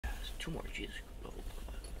Two more, Jesus.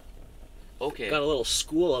 Oh, okay. Got a little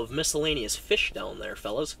school of miscellaneous fish down there,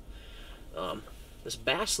 fellas. This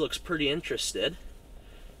bass looks pretty interested.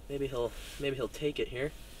 Maybe he'll take it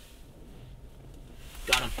here.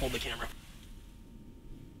 Got him. Hold the camera.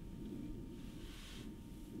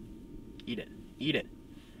 Eat it. Eat it.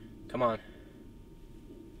 Come on.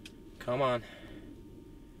 Come on.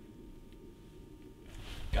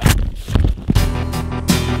 Got it.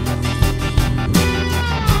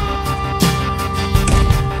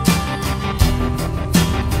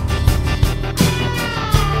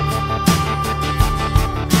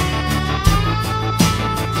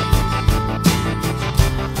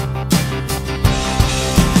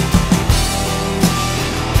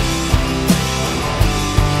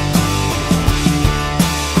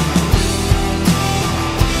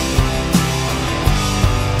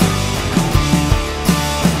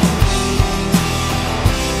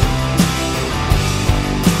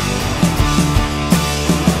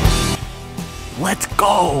 Let's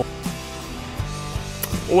go!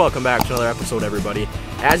 Welcome back to another episode, everybody.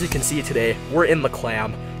 As you can see today, we're in the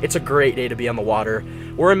Clam. It's a great day to be on the water.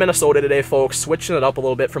 We're in Minnesota today, folks, switching it up a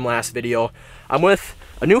little bit from last video. I'm with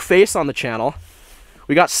a new face on the channel.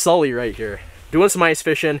 We got Sully right here, doing some ice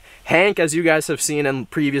fishing. Hank, as you guys have seen in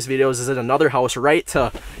previous videos, is at another house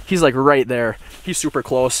he's like right there. He's super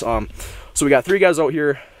close. So we got three guys out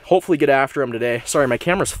here. Hopefully get after him today. Sorry, my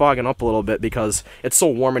camera's fogging up a little bit because it's so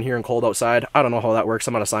warm in here and cold outside. I don't know how that works.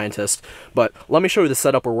 I'm not a scientist. But let me show you the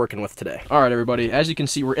setup we're working with today. All right, everybody. As you can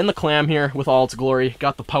see, we're in the Clam here with all its glory.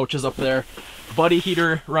 Got the pouches up there. Buddy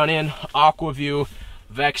heater run in. Aqua-Vu.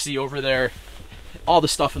 Vexi over there. All the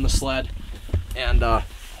stuff in the sled. And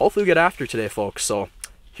hopefully we get after today, folks. So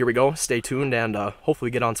here we go. Stay tuned and hopefully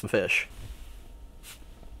we get on some fish.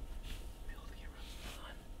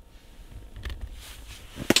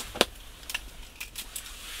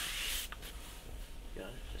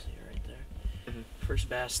 First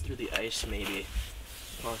bass through the ice, maybe,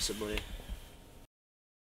 possibly.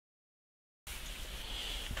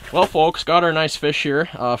 Well, folks, got our nice fish here.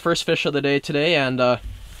 First fish of the day today, and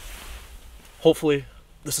hopefully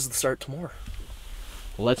this is the start to more.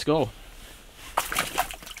 Let's go.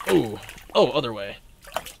 Ooh. Oh, other way.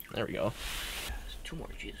 There we go. Two more,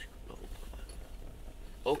 Jesus.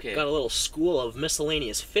 Okay. Got a little school of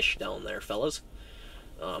miscellaneous fish down there, fellas.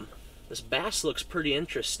 This bass looks pretty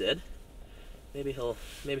interested. Maybe he'll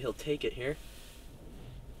take it here.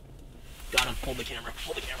 Got him. Hold the camera.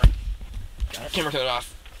 Hold the camera. Got it. Camera cut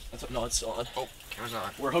off. No, it's still on. Oh, camera's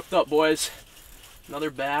on. We're hooked up, boys. Another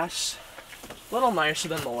bass. A little nicer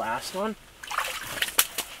than the last one.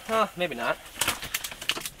 Huh, maybe not.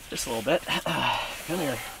 Just a little bit. Come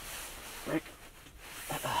here, Rick.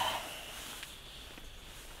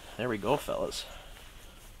 There we go, fellas.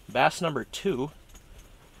 Bass number 2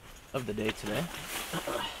 of the day today.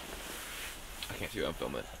 I can't see what I'm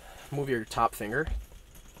filming. Move your top finger.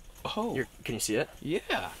 Oh. Can you see it?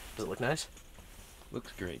 Yeah. Does it look nice?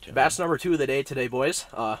 Looks great, John. Bass number 2 of the day today, boys.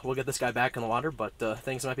 We'll get this guy back in the water, but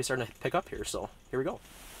things might be starting to pick up here, so here we go.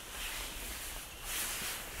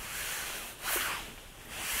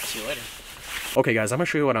 See you later. Okay, guys, I'm going to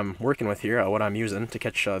show you what I'm working with here, what I'm using to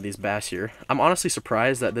catch these bass here. I'm honestly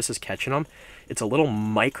surprised that this is catching them. It's a little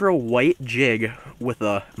micro white jig with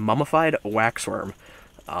a mummified waxworm.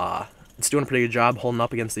 It's doing a pretty good job holding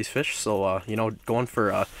up against these fish, so you know, going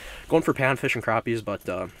for panfish and crappies,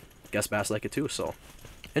 but guess bass like it too, so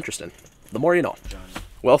interesting. The more you know.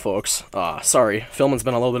 Well, folks, sorry, filming's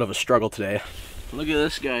been a little bit of a struggle today. Look at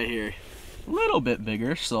this guy here, a little bit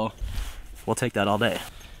bigger, so we'll take that all day.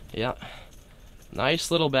 Yeah,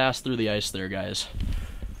 nice little bass through the ice there, guys.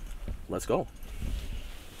 Let's go.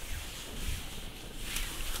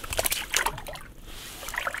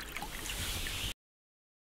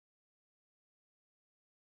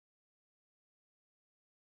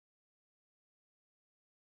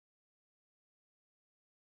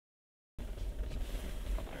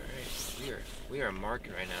 We are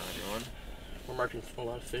marking right now, everyone. We're marking a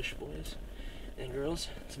lot of fish, boys and girls.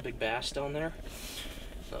 It's a big bass down there.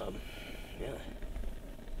 Yeah.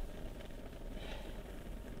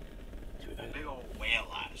 Big old whale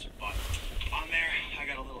eyes, but on there I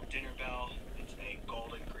got a little dinner bell. It's a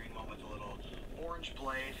golden green one with a little orange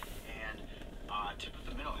blade and tip of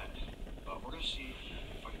the minnow head. But we're gonna see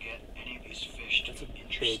if I can get any of these fish to be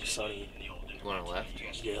interested big sunny. in the old dinner Going on bell.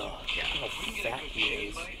 left? Yeah. How fat he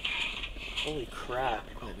is. Holy crap.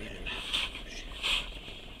 Oh,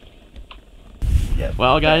 man.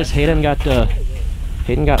 Well, guys, Hayden got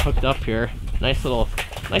hooked up here. Nice little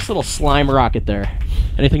slime rocket there.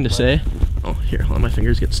 Anything to say? Oh, here, let my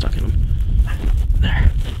fingers get stuck in them.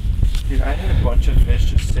 There. Dude, I had a bunch of fish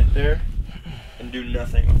just sit there there and do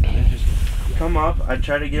nothing with it. They just come up. I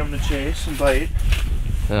try to get them to chase and bite,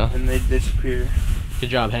 and they disappear. Good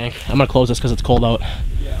job, Hank. I'm gonna close this because it's cold out.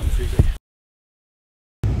 Yeah, I'm freezing.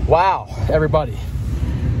 Wow, everybody,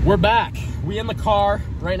 we're back. We in the car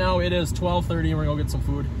right now. It is 12:30 and we're gonna go get some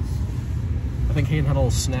food. I think Hayden had a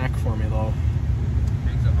little snack for me though.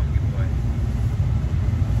 Hank's a hungry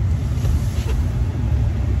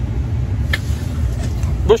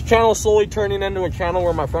boy. This channel is slowly turning into a channel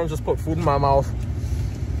where my friends just put food in my mouth.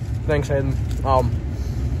 Thanks, Hayden.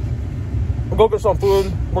 We'll go get some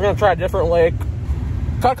food. We're gonna try a different lake.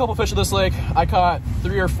 Caught a couple fish at this lake. I caught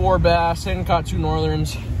 3 or 4 bass. Hayden caught 2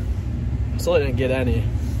 northerns. Still didn't get any,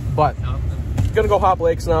 but gonna go hop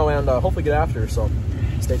lakes now and hopefully get after her, so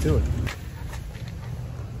stay tuned.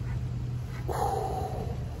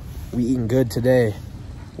 We eating good today.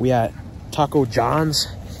 We at Taco John's,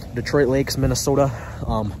 Detroit Lakes, Minnesota.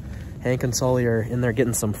 Hank and Sully are in there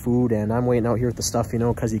getting some food, and I'm waiting out here with the stuff, you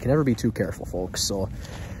know, because you can never be too careful, folks. So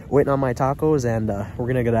waiting on my tacos, and we're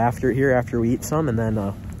gonna get after it here after we eat some, and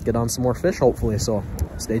then get on some more fish hopefully, so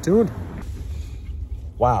stay tuned.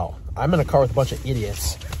 Wow, I'm in a car with a bunch of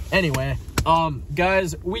idiots. Anyway,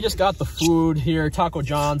 guys, we just got the food here. Taco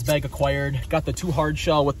John's, bag acquired. Got the 2 hard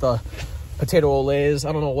shell with the potato olays.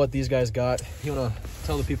 I don't know what these guys got. You wanna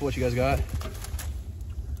tell the people what you guys got?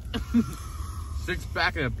 6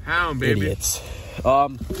 pack in a pound, baby. Idiots.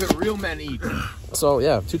 The real men eat. So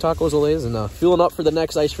yeah, 2 tacos olays and fueling up for the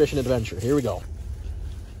next ice fishing adventure. Here we go.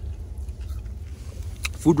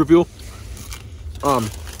 Food review. I'm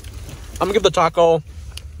gonna give the taco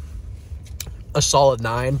a solid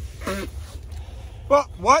 9.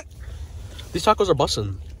 What? These tacos are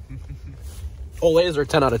bussin'. Olays are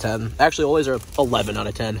 10 out of 10. Actually, Olays are 11 out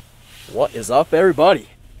of 10. What is up, everybody?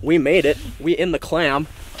 We made it. We in the clam.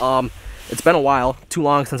 It's been a while, too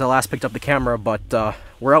long since I last picked up the camera, but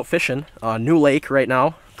we're out fishing. New lake right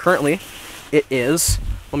now. Currently, it is,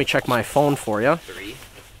 let me check my phone for you.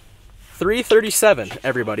 3:37,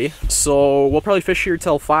 everybody. So we'll probably fish here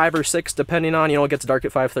till 5 or 6, depending on, you know, it gets dark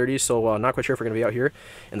at 5:30, so not quite sure if we're gonna be out here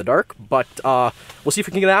in the dark, but we'll see if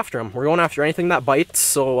we can get after them. We're going after anything that bites,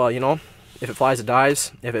 so you know, if it flies, it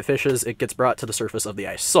dies. If it fishes, it gets brought to the surface of the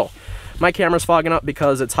ice. So my camera's fogging up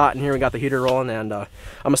because it's hot in here. We got the heater rolling, and I'm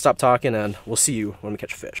gonna stop talking, and we'll see you when we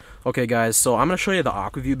catch a fish. Okay, guys, so I'm gonna show you the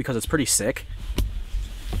aqua view because it's pretty sick.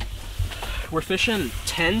 We're fishing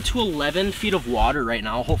 10 to 11 feet of water right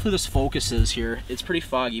now. Hopefully this focuses here. It's pretty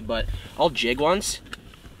foggy, but I'll jig once,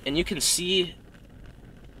 and you can see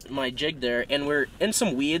my jig there, and we're in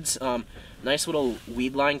some weeds. Nice little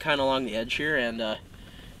weed line kind of along the edge here, and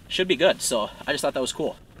should be good. So I just thought that was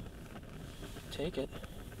cool. Take it.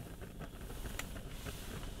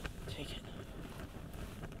 Take it.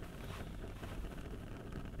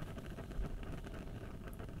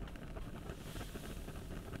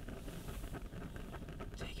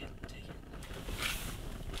 Take it. Take it.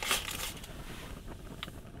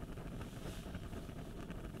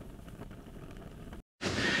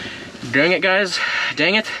 Dang it, guys.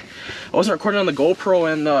 Dang it. I wasn't recording on the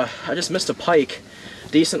GoPro, and I just missed a pike.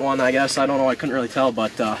 Decent one, I guess. I don't know. I couldn't really tell,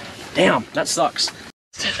 but damn, that sucks.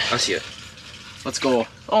 I see it. Let's go.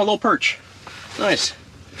 Oh, a little perch. Nice.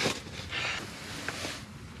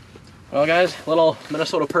 Well, guys, little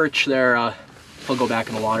Minnesota perch there. He'll go back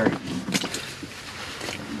in the water.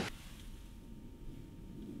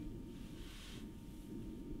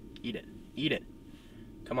 Eat it. Eat it.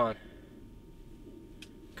 Come on.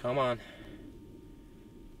 Come on.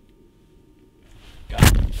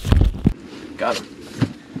 Got him. Got him.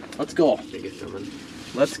 Let's go.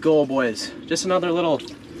 Let's go, boys. Just another little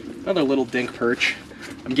dink perch.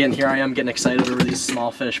 Here I am getting excited over these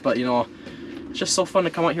small fish, but you know, it's just so fun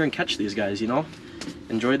to come out here and catch these guys, you know?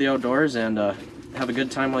 Enjoy the outdoors and have a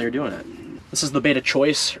good time while you're doing it. This is the bait of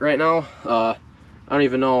choice right now. I don't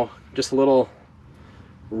even know, just a little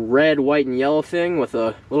red, white, and yellow thing with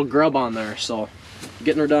a little grub on there, so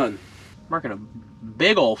getting her done. Marking a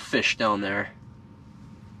big old fish down there.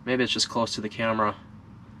 Maybe it's just close to the camera.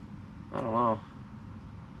 I don't know.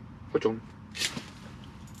 Which one?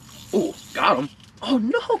 Ooh, got him. Oh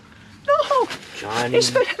no! No! Johnny, he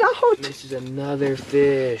spit it out! this is another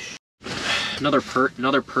fish. Another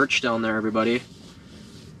perch down there, everybody.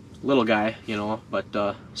 Little guy, you know, but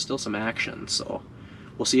still some action, so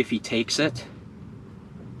we'll see if he takes it.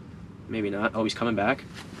 Maybe not. Oh, he's coming back.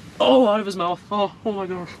 Oh, out of his mouth. Oh my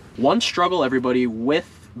gosh. One struggle, everybody,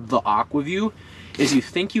 with the AquaView is you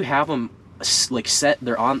think you have them like set,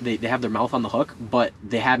 they have their mouth on the hook, but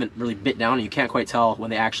they haven't really bit down, and you can't quite tell when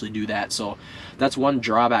they actually do that. So that's one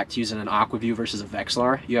drawback to using an AquaView versus a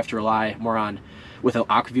Vexilar. You have to rely more on With an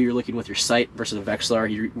Aqua View, you're looking with your sight, versus a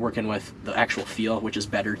Vexilar, you're working with the actual feel, which is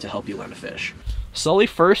better to help you land a fish. Sully,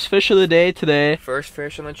 first fish of the day today. First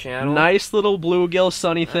fish on the channel. Nice little bluegill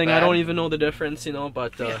sunny thing. bad. I don't even know the difference, you know,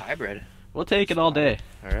 but hybrid. We'll take it all day.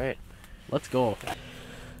 All right. Let's go. All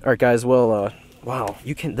right, guys. Well, wow,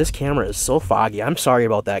 this camera is so foggy. I'm sorry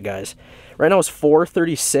about that, guys. Right now it's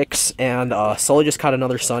 4:36, and Sully just caught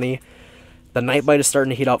another sunny. The night bite is starting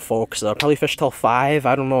to heat up, folks. Probably fish till 5.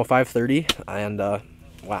 I don't know, 5:30. And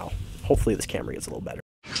wow, hopefully this camera gets a little better.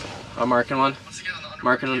 I'm marking one.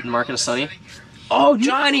 Marking a sunny. Oh,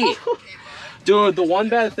 Johnny! Dude, the one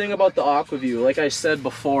bad thing about the Aqua View, like I said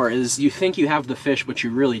before, is you think you have the fish, but you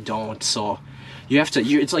really don't. So you have to.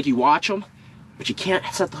 It's like you watch them, but you can't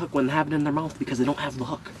set the hook when they have it in their mouth because they don't have the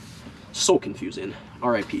hook. So confusing.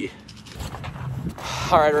 R.I.P.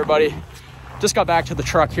 All right, everybody. Just got back to the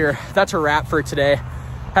truck here. That's a wrap for today.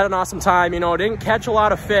 Had an awesome time, you know, didn't catch a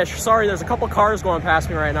lot of fish. Sorry, there's a couple cars going past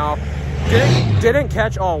me right now. Didn't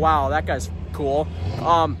catch, oh wow, that guy's cool.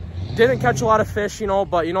 Didn't catch a lot of fish, you know,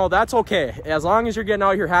 but you know, that's okay. As long as you're getting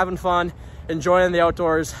out here having fun, enjoying the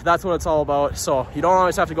outdoors, that's what it's all about. So you don't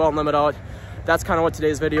always have to go out and limit out. That's kind of what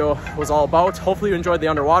today's video was all about. Hopefully you enjoyed the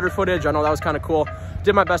underwater footage. I know that was kind of cool.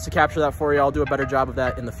 Did my best to capture that for you. I'll do a better job of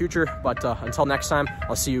that in the future. But until next time,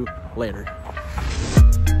 I'll see you later.